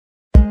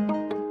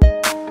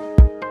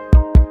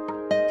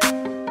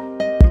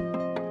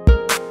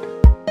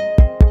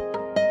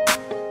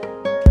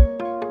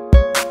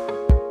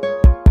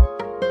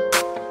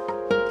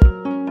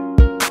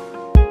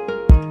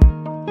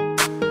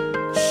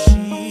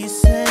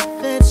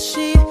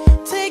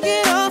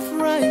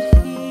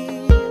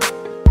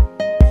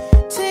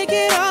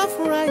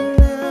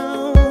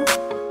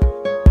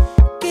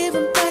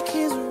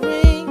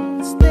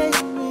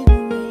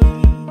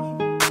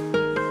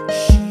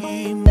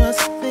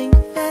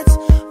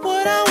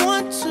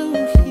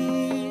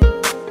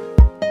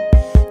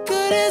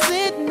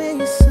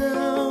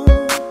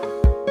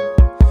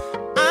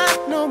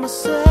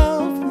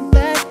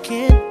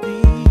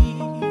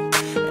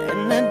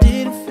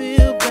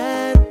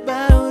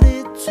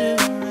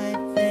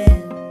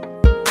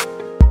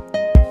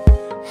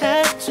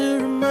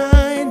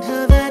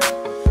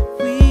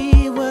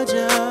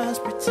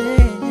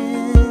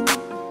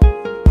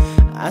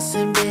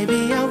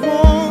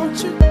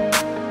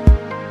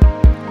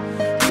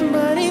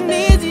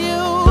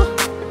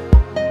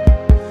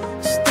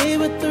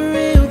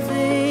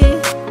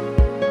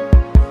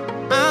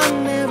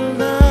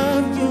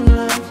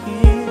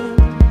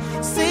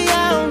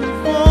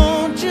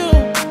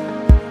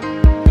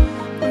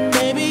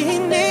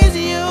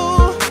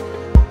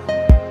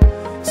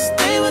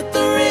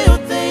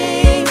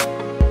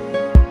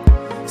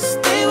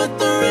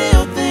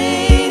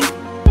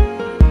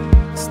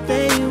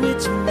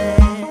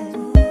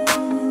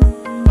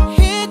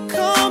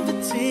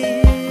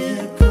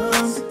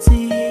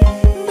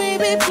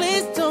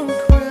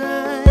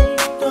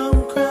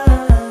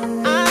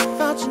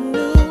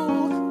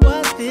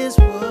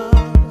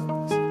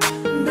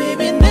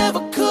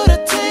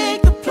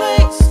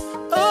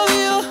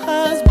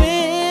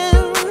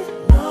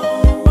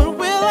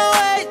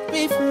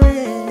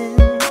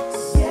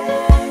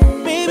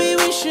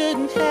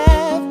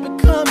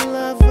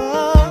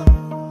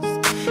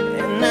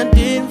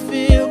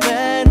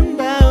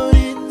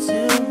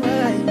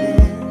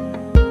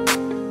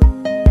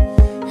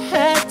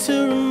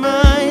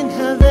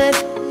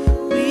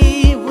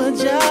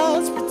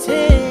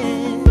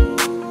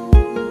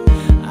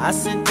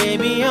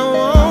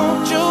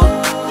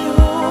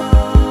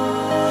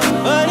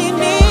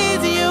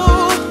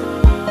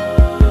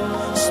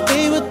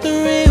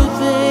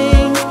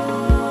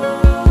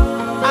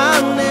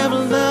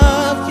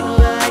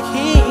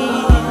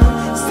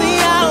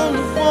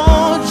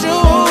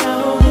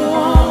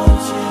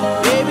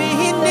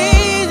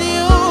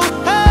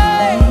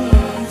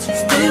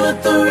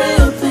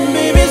real thing.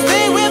 Baby,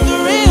 stay with the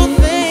real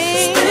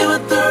thing. Stay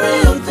with the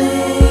real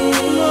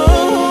thing.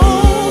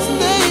 Oh,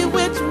 stay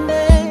with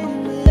me.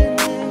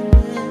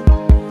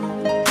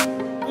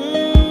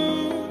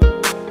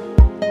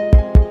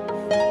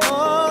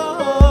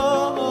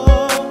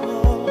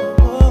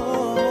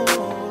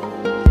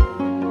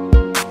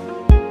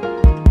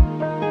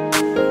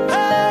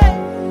 Hey,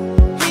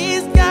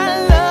 he's got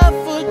love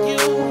for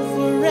you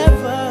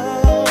forever.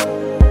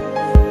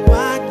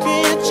 Why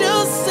can't you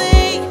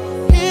see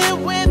here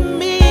with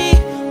me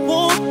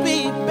won't be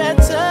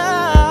better?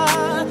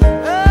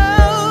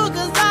 Oh,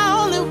 'cause I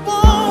only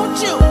want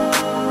you.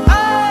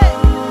 Hey,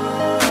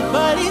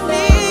 but he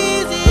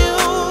needs you.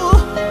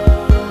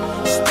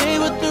 Stay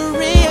with the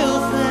real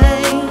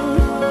thing.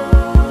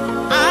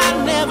 I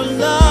never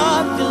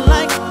loved you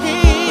like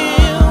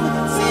him.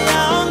 See,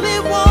 I only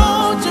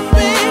want you,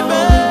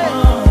 baby,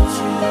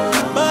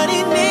 but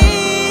he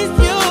needs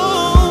you.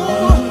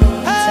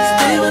 Hey,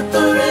 stay with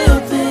the real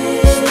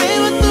thing. Stay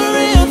with the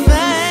real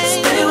thing.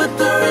 Stay with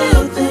the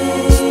real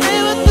thing. Stay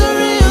with the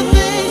real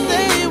thing.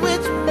 Stay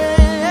with me.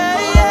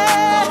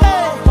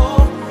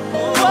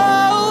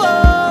 Whoa,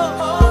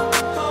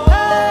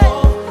 hey,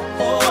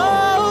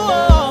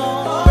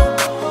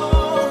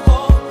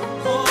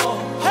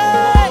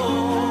 hey,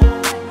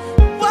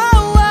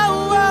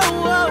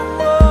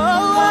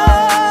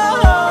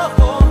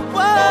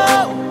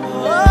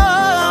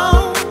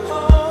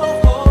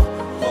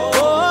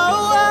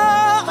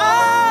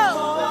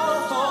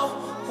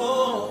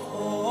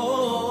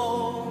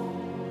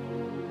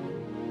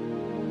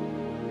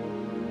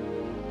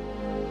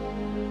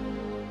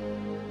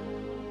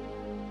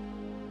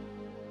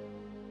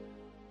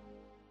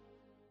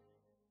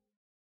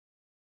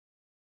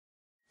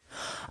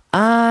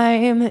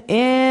 I'm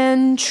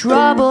in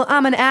trouble,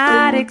 I'm an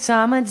addict,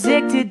 I'm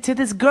addicted to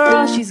this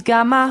girl. She's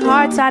got my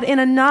heart tied in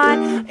a knot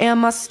and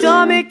my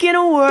stomach in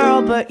a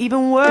whirl. But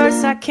even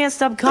worse, I can't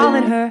stop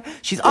calling her.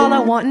 She's all I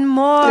want and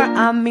more.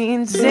 I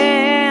mean,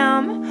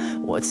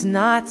 damn, what's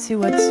not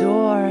to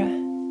adore?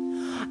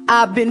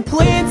 I've been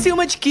playing too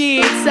much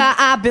guitar,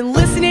 I've been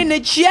listening to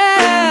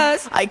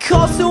jazz. I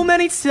call so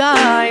many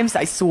times,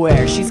 I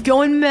swear she's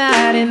going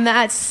mad. And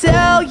that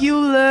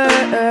cellular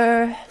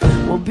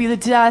will be the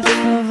death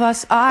of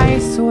us, I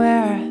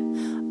swear,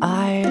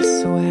 I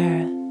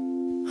swear.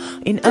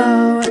 And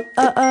oh,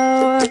 oh,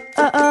 oh,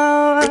 oh,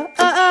 oh,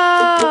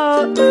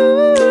 oh,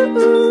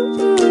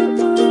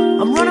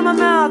 ooh, I'm running my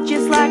mouth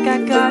just like I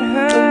got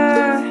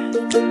her,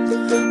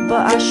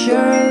 but I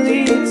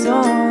surely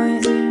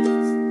don't,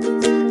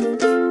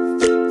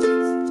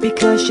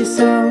 because you're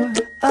so,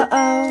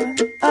 uh-oh,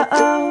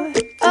 uh-oh,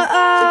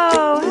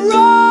 uh-oh,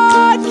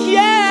 rock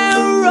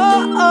and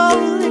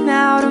rolling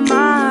out of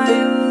my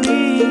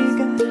league.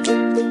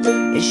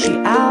 Is she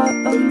out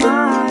of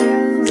my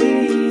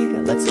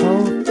league? Let's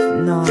hope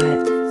not.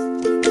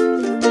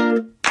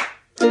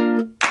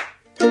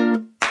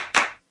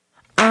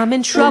 I'm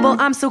in trouble,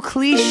 I'm so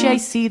cliche.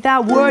 See,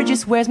 that word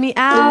just wears me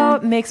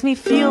out. Makes me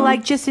feel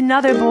like just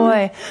another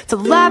boy to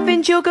laugh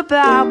and joke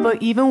about.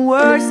 But even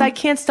worse, I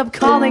can't stop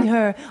calling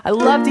her. I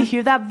love to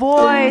hear that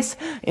voice.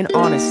 And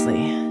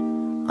honestly,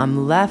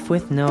 I'm left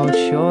with no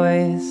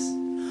choice.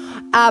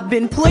 I've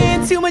been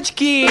playing too much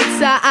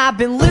guitar, I've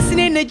been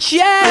listening to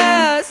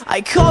jazz.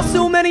 I call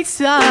so many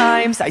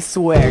times, I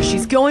swear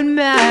she's going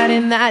mad.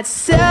 And that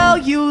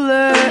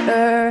cellular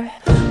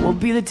will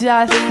be the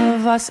death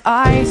of us,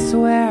 I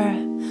swear,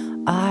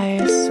 I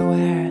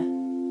swear.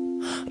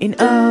 And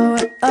oh,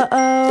 oh,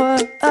 oh,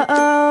 oh,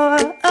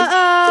 oh,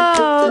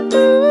 oh,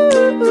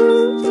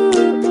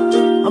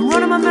 ooh, I'm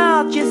running my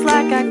mouth just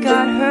like I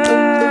got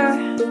her,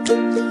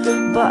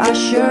 but I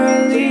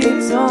surely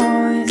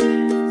don't,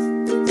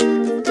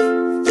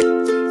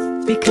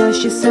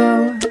 because you're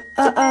so,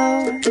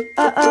 uh-oh,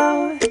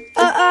 uh-oh,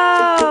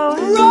 uh-oh,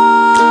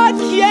 rock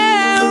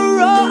and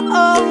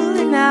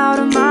rolling out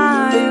of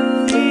my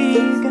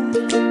league.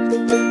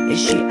 Is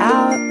she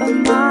out of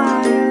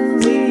my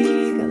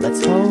league?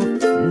 Let's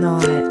hope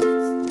not.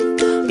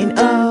 And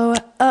oh,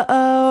 uh-oh.